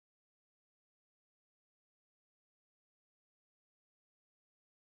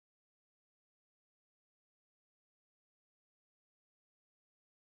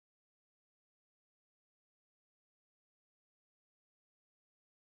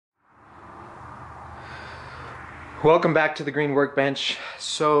Welcome back to the Green Workbench.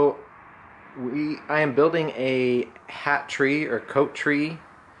 So I am building a hat tree or coat tree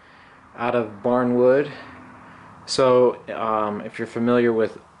out of barn wood. So if you're familiar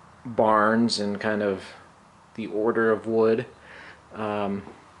with barns and kind of the order of wood,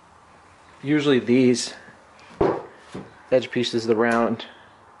 usually these edge pieces, the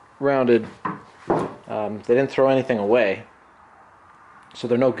rounded, they didn't throw anything away, so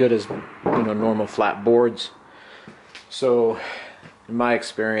they're no good as normal flat boards. So in my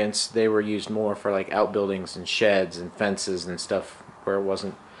experience, they were used more for like outbuildings and sheds and fences and stuff where it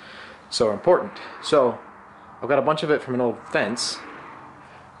wasn't so important. So I've got a bunch of it from an old fence.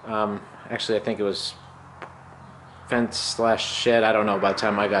 Actually, I think it was fence slash shed. I don't know. By the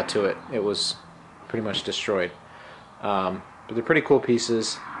time I got to it, it was pretty much destroyed. But they're pretty cool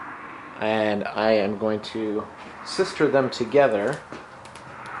pieces, and I am going to sister them together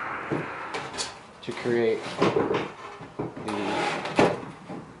to create the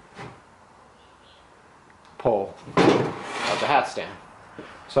pole of the hat stand.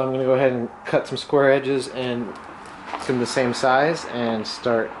 So I'm going to go ahead and cut some square edges and some the same size and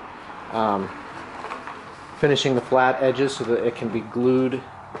start finishing the flat edges so that it can be glued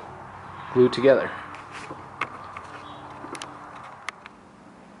together.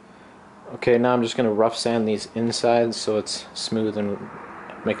 Okay, now I'm just going to rough sand these insides so it's smooth and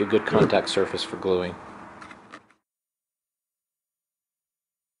make a good contact surface for gluing.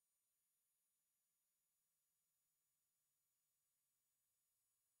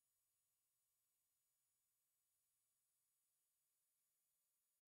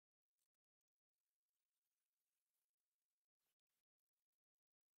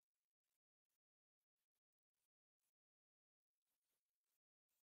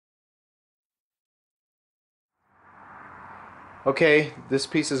 Okay, this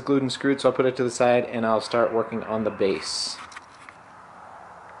piece is glued and screwed, so I'll put it to the side and I'll start working on the base.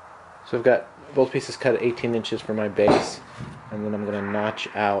 So I've got both pieces cut at 18 inches for my base, and then I'm going to notch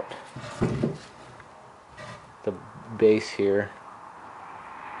out the base here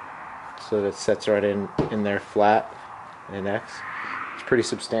so that it sets right in there flat and X. It's pretty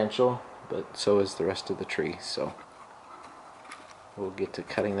substantial, but so is the rest of the tree, so we'll get to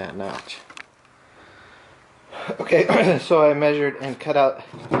cutting that notch. Okay, so I measured and cut out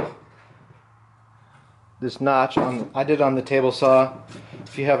this notch. I did it on the table saw.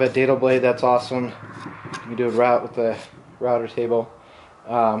 If you have a dado blade, that's awesome. You can do a route with the router table.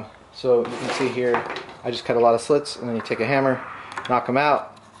 So you can see here, I just cut a lot of slits, and then you take a hammer, knock them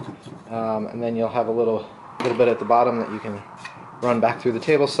out, and then you'll have a little bit at the bottom that you can run back through the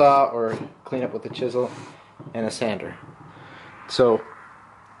table saw or clean up with a chisel and a sander. So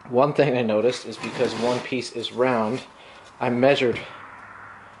one thing I noticed is because one piece is round, I measured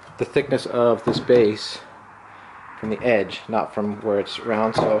the thickness of this base from the edge, not from where it's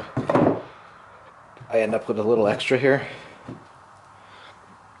round, so I end up with a little extra here.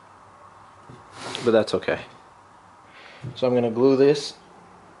 But that's okay. So I'm going to glue this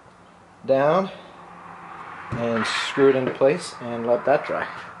down and screw it into place and let that dry.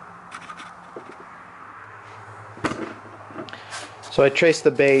 So I traced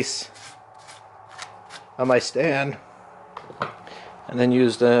the base on my stand and then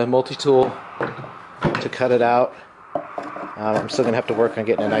used a multi-tool to cut it out. I'm still going to have to work on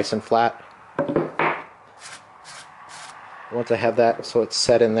getting it nice and flat. Once I have that so it's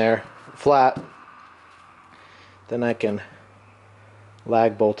set in there flat, then I can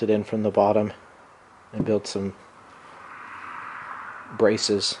lag bolt it in from the bottom and build some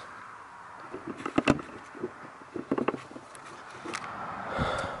braces.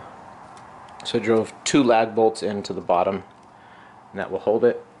 So I drove 2 lag bolts into the bottom, and that will hold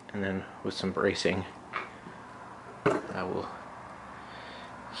it, and then with some bracing I will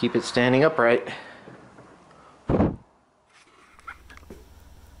keep it standing upright.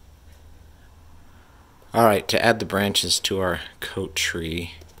 Alright, to add the branches to our coat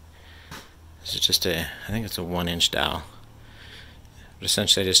tree, this is just I think it's a 1-inch dowel. But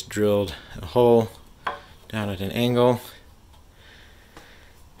essentially I just drilled a hole down at an angle.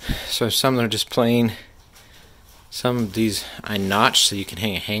 So some are just plain. Some of these I notched so you can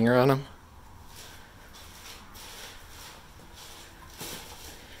hang a hanger on them.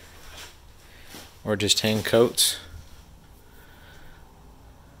 Or just hang coats.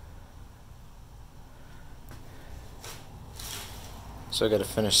 So I got to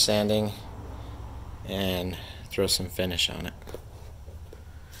finish sanding and throw some finish on it.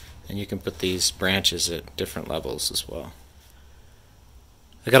 And you can put these branches at different levels as well.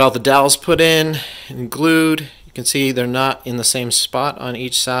 I got all the dowels put in and glued. You can see they're not in the same spot on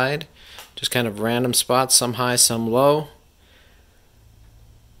each side. just kind of random spots, some high, some low.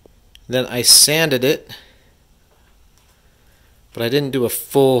 Then I sanded it, but I didn't do a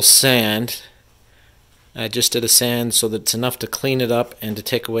full sand. I just did a sand so that it's enough to clean it up and to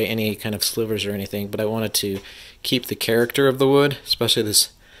take away any kind of slivers or anything, but I wanted to keep the character of the wood, especially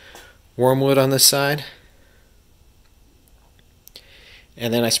this wormwood on this side.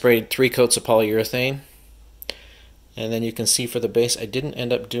 And then I sprayed 3 coats of polyurethane. And then you can see for the base, I didn't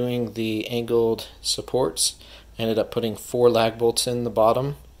end up doing the angled supports. I ended up putting 4 lag bolts in the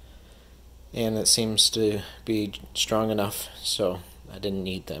bottom, and it seems to be strong enough, so I didn't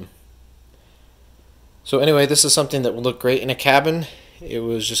need them. So anyway, this is something that will look great in a cabin. It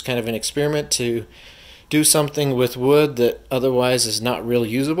was just kind of an experiment to do something with wood that otherwise is not real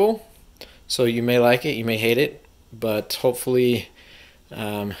usable. So you may like it, you may hate it, but hopefully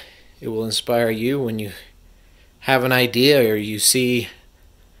it will inspire you when you have an idea or you see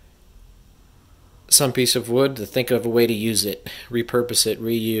some piece of wood to think of a way to use it, repurpose it,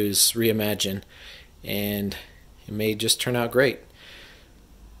 reuse, reimagine, and it may just turn out great.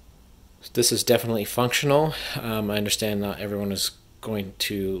 This is definitely functional. I understand not everyone is going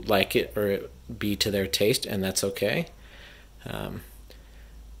to like it or it be to their taste, and that's okay.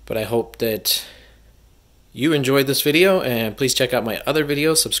 But I hope that you enjoyed this video, and please check out my other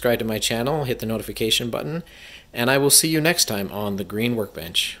videos, subscribe to my channel, hit the notification button, and I will see you next time on The Green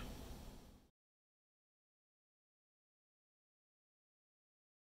Workbench.